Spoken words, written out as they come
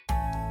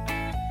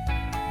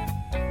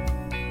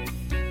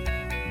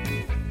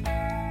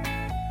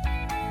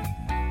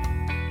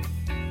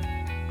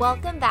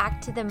Welcome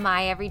back to the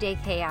My Everyday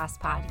Chaos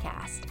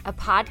podcast, a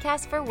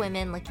podcast for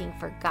women looking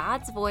for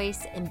God's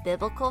voice and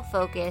biblical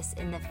focus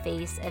in the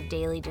face of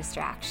daily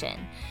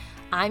distraction.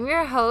 I'm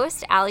your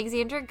host,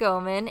 Alexandra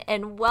Goman,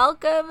 and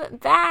welcome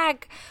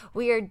back.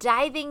 We are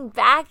diving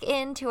back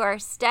into our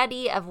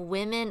study of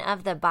women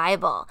of the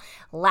Bible.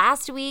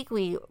 Last week,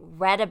 we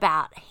read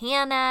about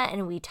Hannah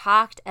and we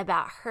talked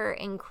about her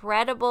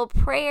incredible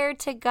prayer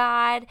to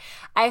God.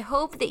 I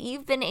hope that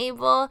you've been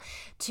able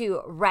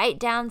to write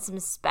down some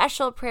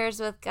special prayers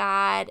with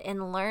God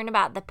and learn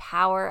about the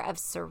power of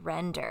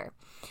surrender.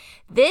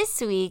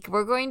 This week,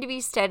 we're going to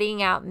be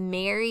studying out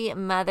Mary,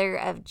 mother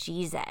of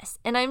Jesus.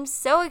 And I'm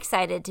so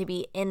excited to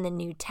be in the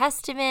New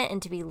Testament and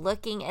to be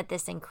looking at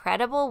this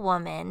incredible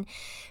woman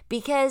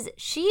because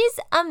she's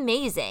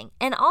amazing.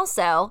 And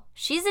also,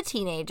 she's a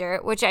teenager,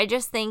 which I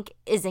just think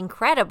is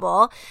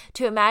incredible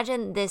to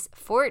imagine this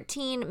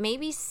 14,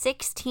 maybe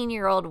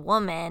 16-year-old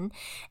woman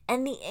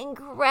and the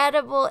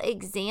incredible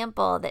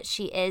example that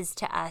she is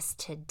to us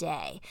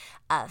today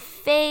of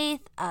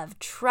faith, of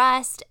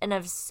trust, and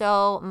of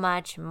so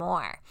much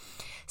more.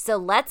 So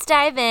let's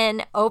dive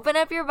in, open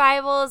up your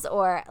Bibles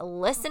or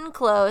listen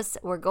close.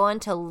 We're going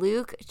to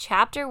Luke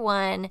chapter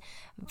 1,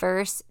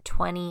 verse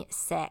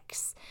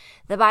 26.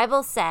 The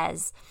Bible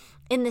says,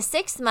 "In the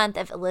 6th month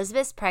of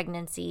Elizabeth's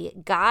pregnancy,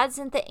 God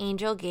sent the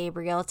angel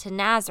Gabriel to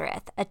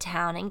Nazareth, a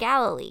town in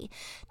Galilee,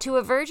 to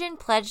a virgin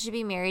pledged to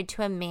be married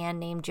to a man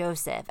named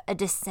Joseph, a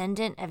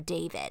descendant of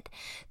David.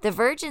 The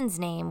virgin's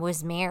name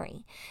was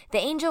Mary. The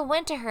angel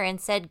went to her and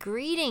said,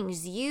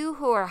 'Greetings, you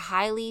who are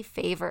highly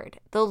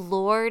favored. The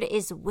Lord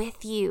is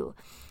with you.'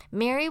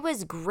 Mary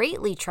was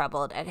greatly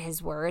troubled at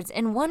his words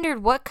and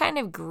wondered what kind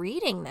of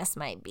greeting this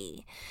might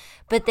be.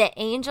 But the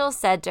angel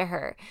said to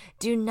her,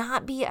 'Do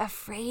not be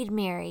afraid,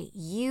 Mary.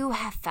 You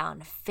have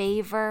found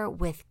favor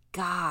with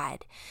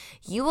God.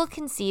 You will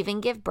conceive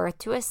and give birth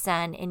to a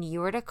son, and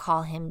you are to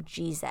call him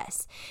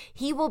Jesus.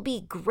 He will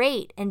be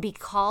great and be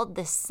called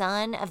the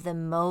Son of the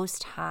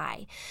Most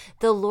High.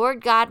 The Lord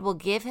God will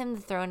give him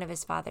the throne of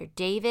his father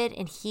David,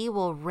 and he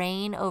will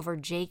reign over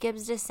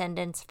Jacob's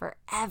descendants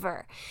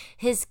forever.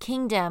 His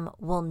kingdom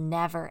will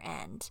never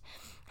end.'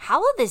 'How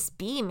will this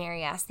be?'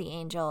 Mary asked the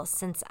angel,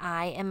 'since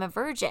I am a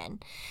virgin?'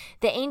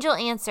 The angel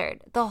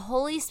answered, 'The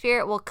Holy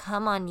Spirit will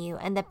come on you,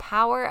 and the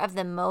power of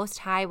the Most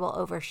High will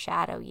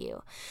overshadow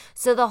you.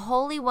 So the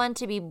Holy One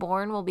to be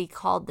born will be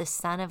called the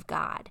Son of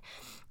God.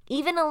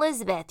 Even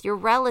Elizabeth, your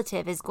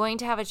relative, is going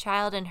to have a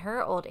child in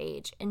her old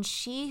age, and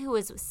she who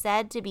is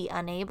said to be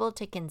unable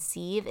to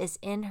conceive is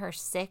in her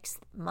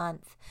 6th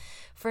month.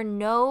 For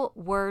no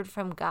word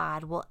from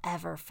God will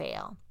ever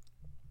fail.'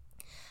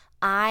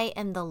 'I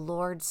am the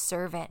Lord's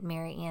servant,'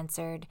 Mary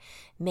answered.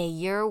 'May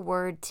your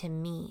word to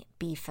me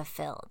be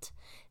fulfilled.'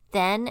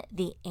 Then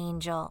the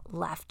angel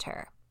left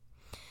her."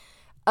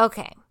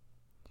 Okay,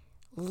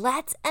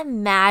 let's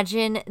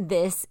imagine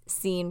this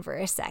scene for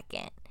a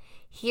second.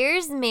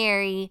 Here's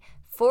Mary,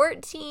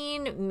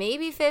 14,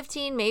 maybe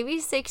 15, maybe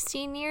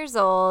 16 years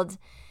old,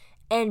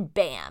 and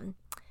bam,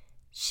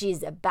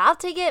 she's about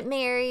to get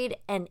married,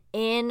 and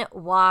in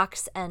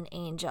walks an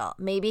angel.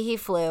 Maybe he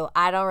flew.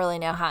 I don't really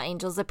know how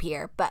angels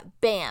appear, but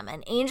bam,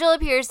 an angel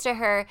appears to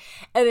her,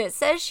 and it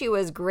says she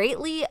was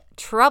greatly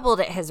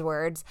troubled at his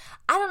words.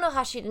 I don't know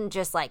how she didn't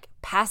just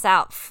pass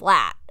out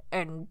flat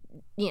and,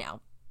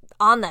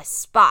 on the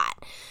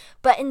spot.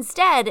 But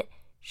instead,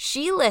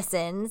 she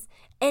listens,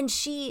 and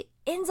she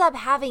ends up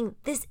having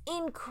this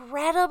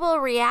incredible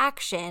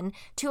reaction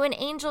to an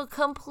angel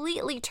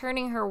completely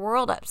turning her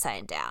world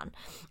upside down.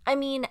 I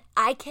mean,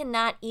 I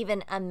cannot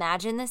even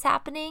imagine this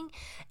happening.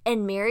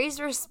 And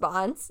Mary's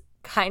response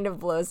kind of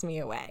blows me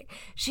away.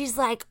 She's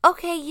like,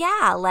 okay,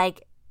 yeah,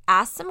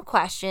 ask some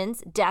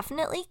questions,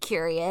 definitely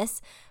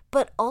curious,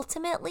 but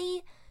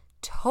ultimately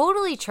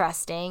totally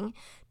trusting,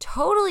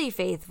 totally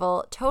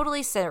faithful,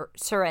 totally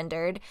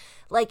surrendered.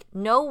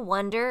 No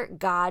wonder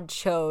God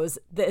chose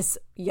this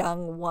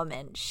young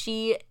woman.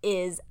 She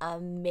is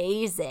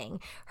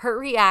amazing. Her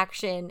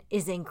reaction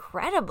is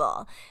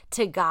incredible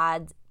to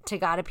God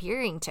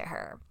appearing to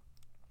her.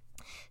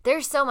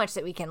 There's so much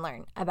that we can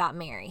learn about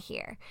Mary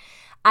here.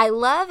 I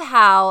love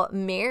how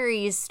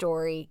Mary's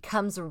story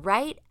comes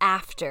right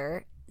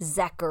after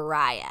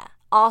Zechariah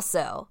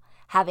also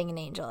having an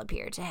angel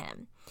appear to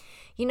him.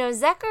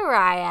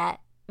 Zechariah,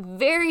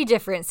 very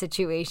different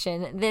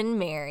situation than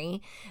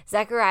Mary.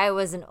 Zechariah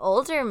was an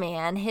older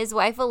man. His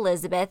wife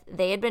Elizabeth,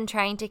 they had been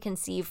trying to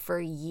conceive for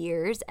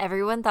years.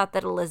 Everyone thought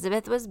that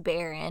Elizabeth was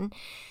barren.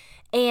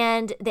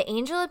 And the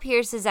angel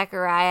appears to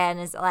Zechariah and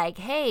is like,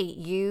 "Hey,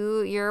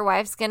 your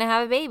wife's going to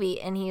have a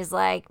baby." And he's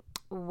like,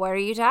 "What are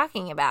you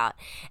talking about?"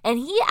 And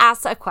he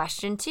asks a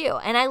question too.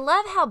 And I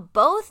love how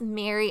both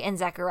Mary and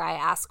Zechariah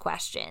ask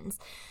questions.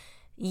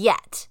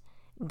 Yet,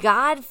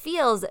 God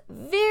feels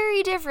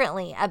very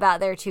differently about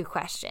their two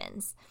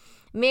questions.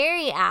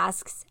 Mary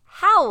asks,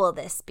 "How will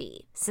this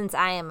be, since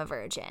I am a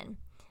virgin?"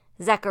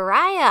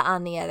 Zechariah,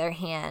 on the other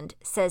hand,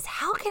 says,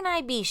 "How can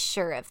I be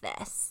sure of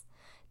this?"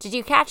 Did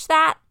you catch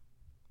that?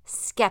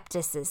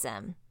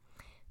 Skepticism.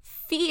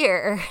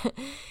 Fear.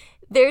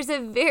 There's a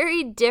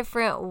very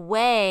different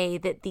way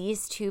that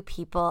these two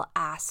people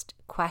asked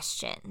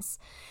questions.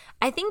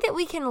 I think that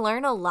we can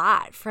learn a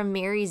lot from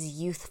Mary's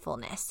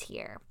youthfulness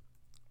here.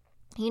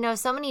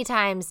 So many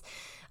times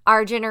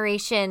our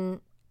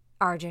generation,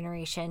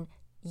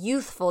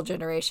 youthful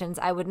generations,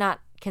 I would not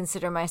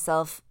consider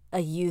myself a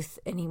youth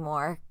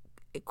anymore,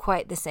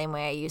 quite the same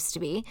way I used to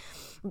be.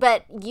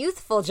 But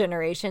youthful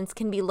generations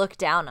can be looked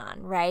down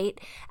on, right?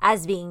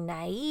 As being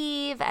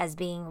naive, as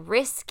being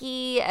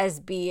risky, as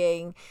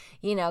being,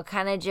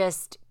 kind of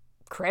just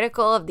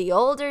critical of the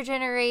older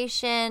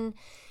generation.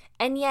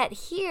 And yet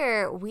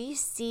here we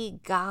see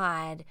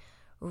God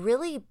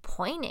really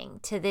pointing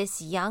to this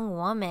young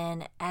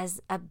woman as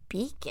a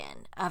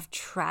beacon of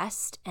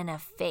trust and of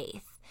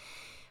faith.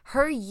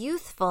 Her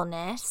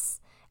youthfulness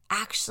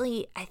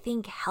actually, I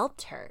think,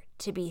 helped her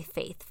to be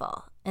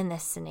faithful in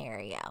this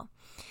scenario.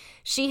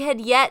 She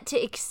had yet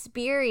to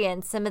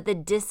experience some of the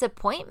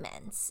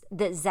disappointments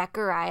that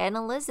Zechariah and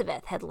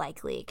Elizabeth had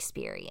likely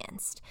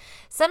experienced.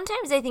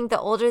 Sometimes I think the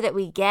older that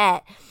we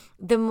get,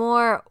 the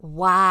more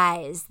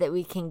wise that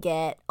we can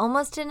get,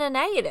 almost in a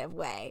negative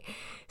way.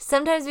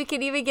 Sometimes we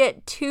can even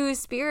get too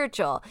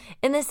spiritual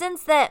in the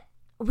sense that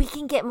we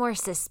can get more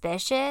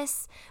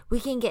suspicious, we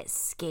can get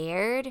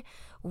scared,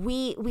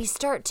 we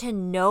start to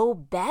know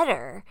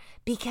better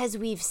because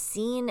we've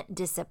seen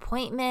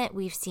disappointment,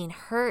 we've seen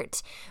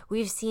hurt,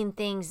 we've seen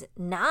things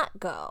not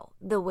go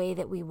the way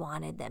that we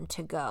wanted them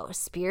to go,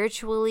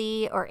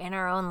 spiritually or in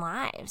our own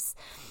lives.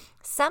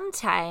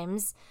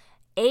 Sometimes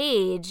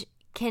age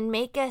can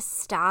make us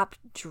stop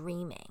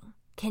dreaming,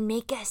 can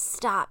make us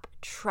stop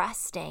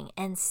trusting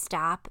and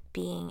stop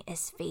being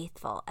as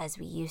faithful as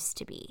we used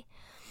to be.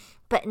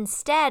 But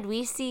instead,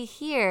 we see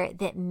here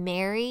that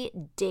Mary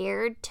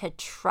dared to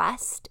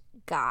trust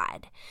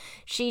God.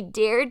 She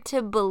dared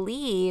to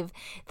believe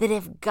that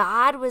if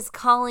God was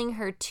calling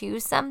her to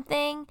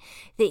something,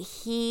 that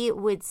he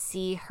would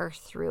see her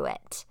through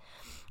it.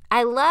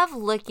 I love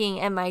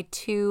looking at my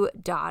two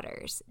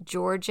daughters,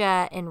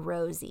 Georgia and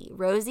Rosie.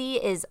 Rosie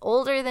is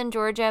older than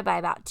Georgia by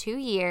about 2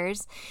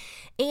 years,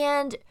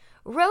 and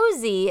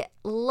Rosie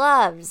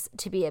loves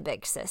to be a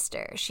big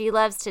sister. She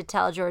loves to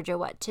tell Georgia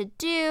what to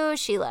do.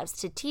 She loves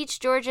to teach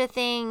Georgia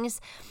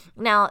things.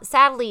 Now,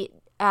 sadly,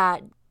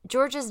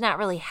 Georgia's not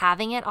really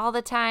having it all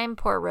the time.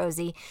 Poor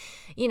Rosie.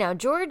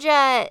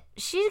 Georgia,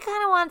 she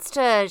kind of wants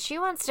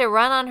to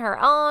run on her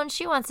own.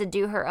 She wants to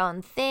do her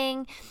own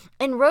thing.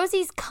 And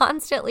Rosie's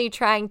constantly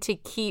trying to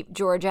keep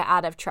Georgia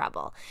out of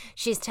trouble.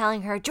 She's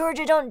telling her,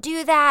 Georgia, don't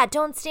do that.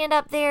 Don't stand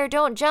up there.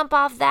 Don't jump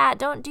off that.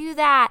 Don't do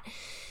that.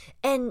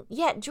 And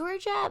yet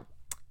Georgia,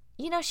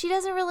 she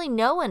doesn't really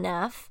know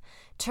enough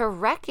to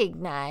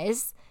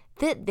recognize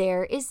that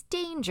there is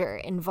danger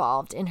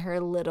involved in her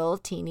little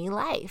teeny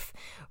life.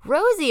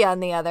 Rosie,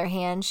 on the other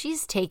hand,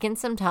 she's taken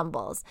some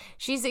tumbles.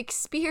 She's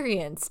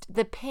experienced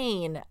the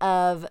pain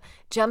of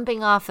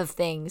jumping off of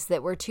things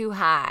that were too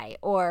high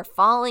or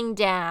falling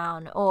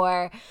down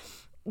or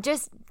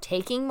just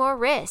taking more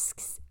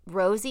risks.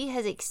 Rosie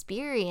has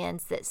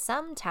experienced that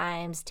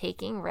sometimes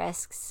taking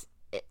risks,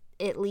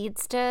 it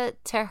leads to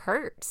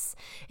hurts.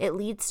 It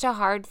leads to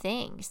hard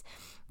things.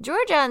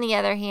 Georgia, on the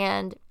other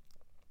hand,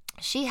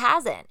 she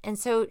hasn't. And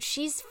so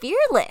she's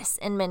fearless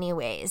in many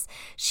ways.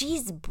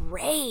 She's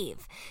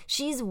brave.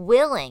 She's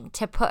willing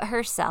to put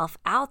herself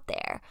out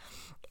there.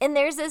 And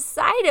there's a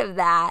side of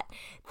that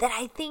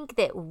I think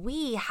that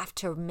we have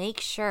to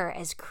make sure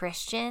as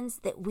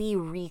Christians that we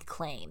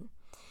reclaim,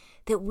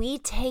 that we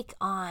take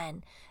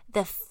on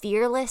the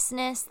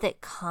fearlessness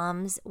that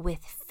comes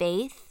with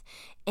faith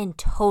and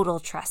total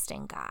trust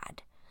in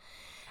God.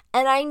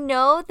 And I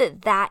know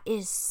that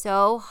is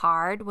so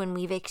hard when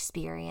we've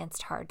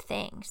experienced hard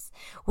things,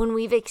 when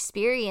we've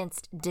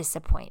experienced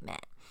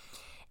disappointment.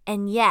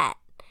 And yet,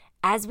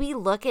 as we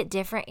look at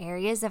different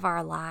areas of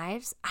our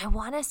lives, I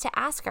want us to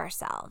ask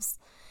ourselves,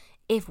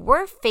 if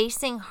we're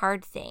facing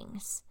hard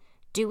things,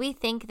 do we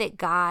think that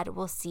God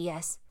will see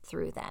us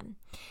through them?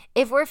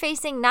 If we're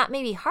facing not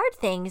maybe hard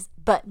things,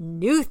 but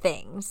new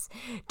things,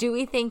 do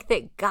we think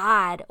that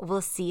God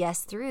will see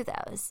us through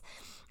those?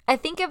 I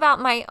think about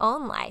my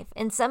own life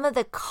and some of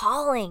the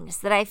callings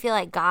that I feel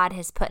like God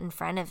has put in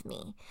front of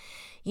me.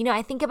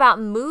 I think about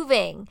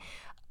moving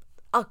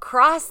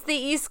across the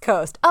East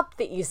Coast, up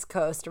the East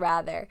Coast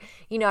rather.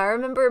 I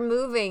remember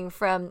moving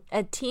from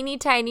a teeny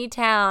tiny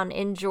town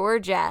in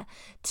Georgia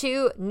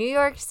to New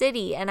York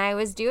City, and I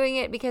was doing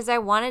it because I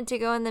wanted to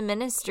go in the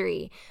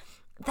ministry.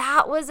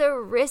 That was a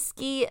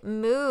risky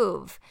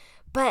move,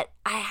 but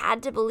I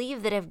had to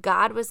believe that if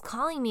God was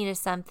calling me to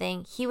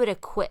something, he would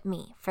equip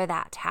me for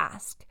that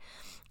task.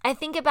 I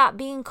think about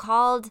being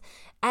called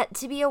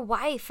to be a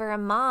wife or a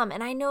mom,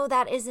 and I know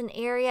that is an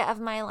area of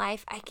my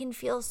life I can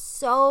feel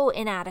so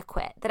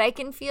inadequate, that I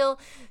can feel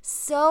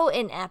so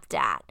inept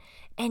at.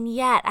 And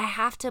yet I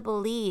have to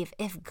believe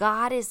if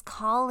God is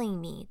calling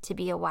me to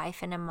be a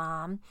wife and a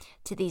mom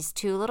to these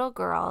 2 little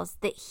girls,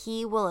 that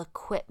he will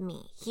equip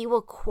me. He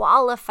will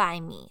qualify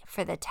me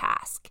for the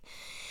task.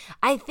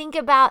 I think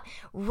about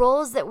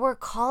roles that we're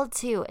called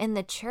to in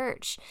the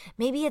church.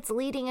 Maybe it's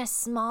leading a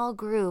small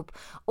group,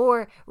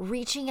 or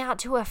reaching out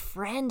to a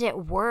friend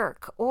at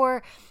work,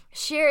 or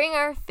sharing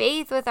our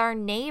faith with our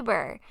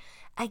neighbor.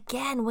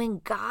 Again, when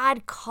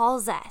God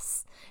calls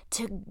us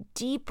to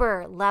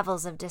deeper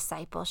levels of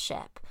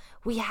discipleship,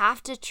 we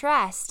have to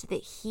trust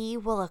that he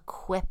will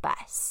equip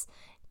us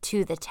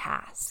to the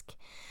task.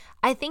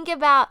 I think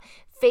about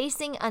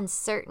facing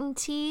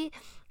uncertainty,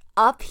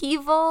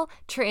 upheaval,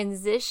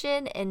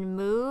 transition, and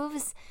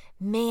moves.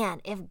 Man,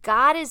 if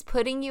God is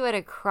putting you at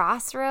a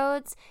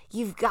crossroads,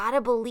 you've got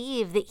to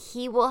believe that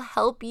he will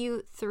help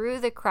you through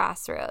the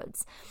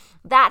crossroads.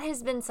 That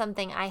has been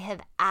something I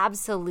have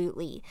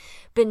absolutely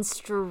been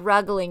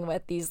struggling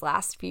with these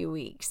last few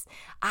weeks.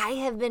 I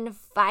have been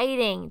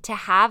fighting to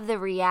have the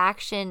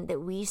reaction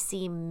that we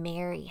see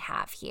Mary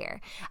have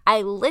here.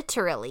 I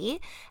literally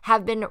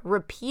have been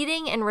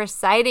repeating and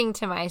reciting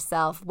to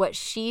myself what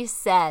she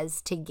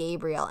says to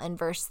Gabriel in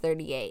verse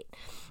 38.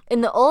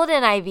 In the old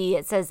NIV,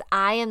 it says,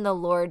 "I am the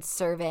Lord's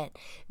servant.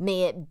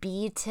 May it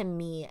be to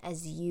me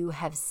as you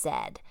have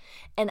said."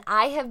 And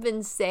I have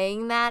been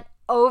saying that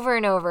over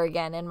and over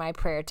again in my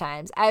prayer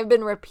times. I've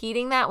been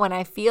repeating that when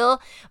I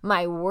feel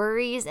my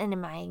worries and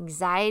my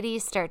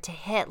anxieties start to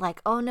hit, like,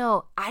 oh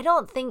no, I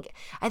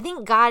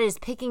think God is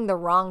picking the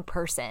wrong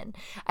person.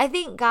 I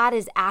think God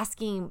is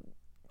asking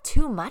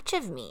too much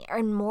of me,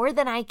 or more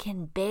than I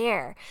can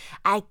bear.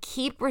 I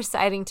keep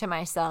reciting to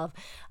myself,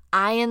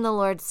 "I am the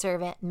Lord's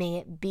servant. May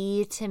it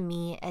be to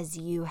me as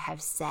you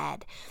have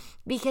said."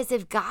 Because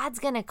if God's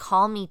going to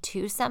call me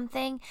to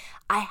something,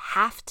 I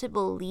have to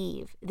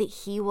believe that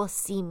he will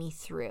see me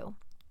through.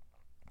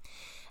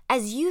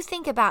 As you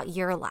think about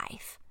your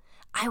life,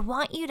 I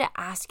want you to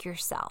ask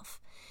yourself,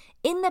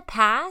 in the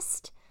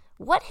past,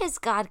 what has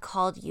God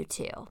called you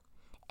to?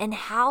 And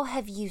how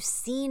have you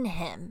seen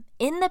him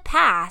in the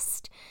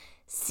past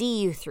see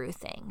you through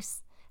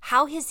things?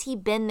 How has he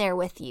been there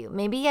with you?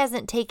 Maybe he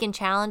hasn't taken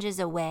challenges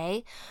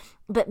away,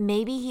 but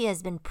maybe he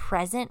has been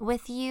present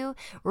with you,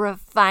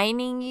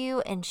 refining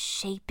you and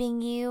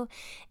shaping you,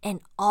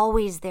 and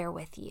always there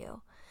with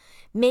you.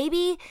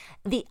 Maybe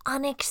the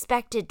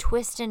unexpected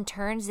twists and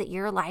turns that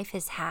your life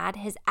has had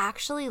has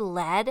actually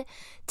led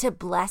to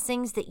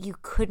blessings that you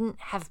couldn't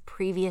have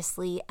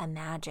previously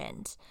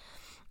imagined.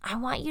 I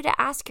want you to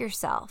ask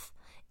yourself,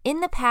 in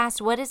the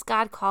past, what has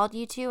God called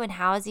you to, and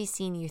how has he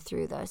seen you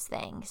through those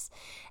things?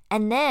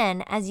 And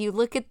then as you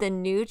look at the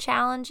new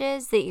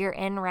challenges that you're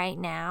in right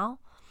now,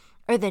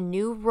 or the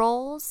new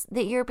roles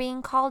that you're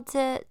being called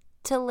to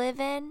live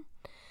in,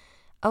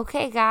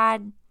 okay,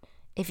 God,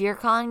 if you're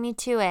calling me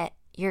to it,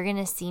 you're going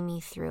to see me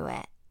through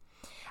it.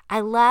 I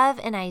love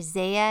in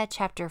Isaiah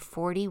chapter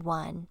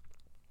 41,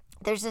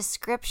 there's a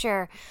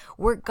scripture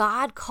where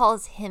God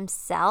calls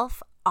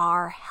himself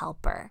our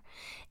helper.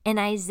 In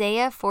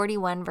Isaiah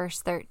 41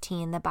 verse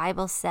 13, the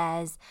Bible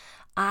says,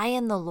 "I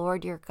am the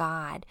Lord your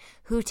God,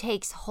 who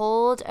takes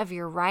hold of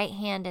your right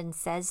hand and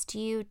says to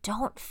you,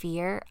 'Don't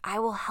fear, I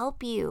will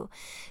help you.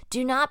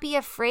 Do not be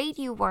afraid,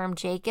 you worm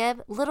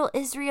Jacob. Little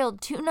Israel,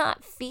 do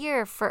not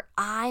fear, for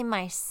I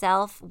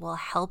myself will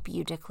help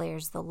you,'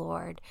 declares the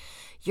Lord,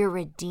 your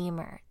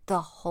Redeemer,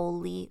 the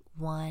Holy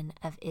One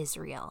of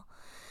Israel."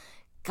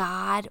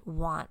 God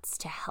wants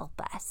to help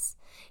us.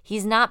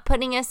 He's not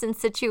putting us in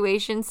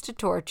situations to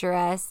torture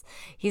us.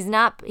 He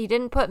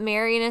didn't put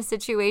Mary in a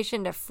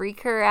situation to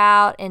freak her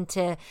out and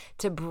to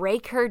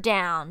break her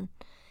down.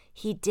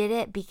 He did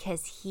it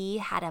because he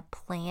had a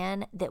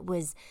plan that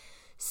was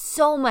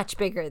so much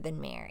bigger than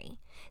Mary,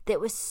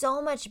 that was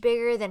so much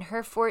bigger than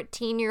her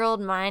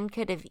 14-year-old mind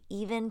could have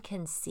even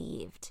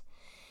conceived.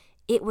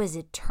 It was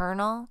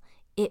eternal.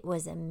 It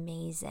was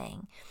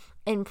amazing.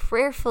 And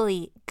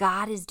prayerfully,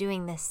 God is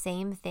doing the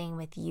same thing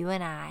with you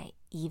and I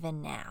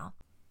even now.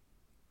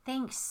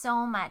 Thanks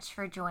so much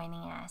for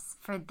joining us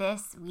for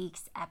this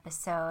week's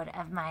episode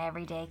of My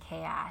Everyday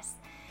Chaos.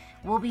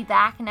 We'll be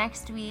back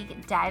next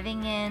week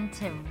diving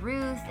into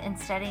Ruth and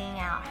studying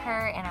out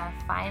her in our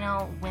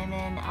final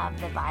Women of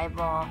the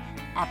Bible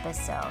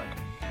episode.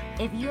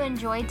 If you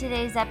enjoyed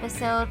today's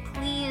episode,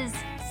 please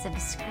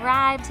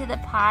subscribe to the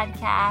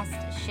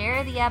podcast,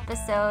 share the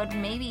episode,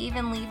 maybe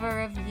even leave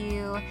a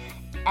review.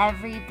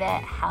 Every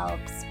bit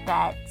helps,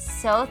 but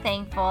so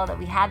thankful that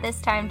we had this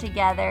time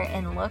together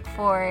and look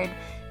forward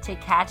to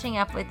catching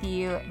up with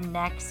you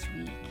next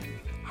week.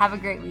 Have a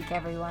great week,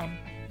 everyone.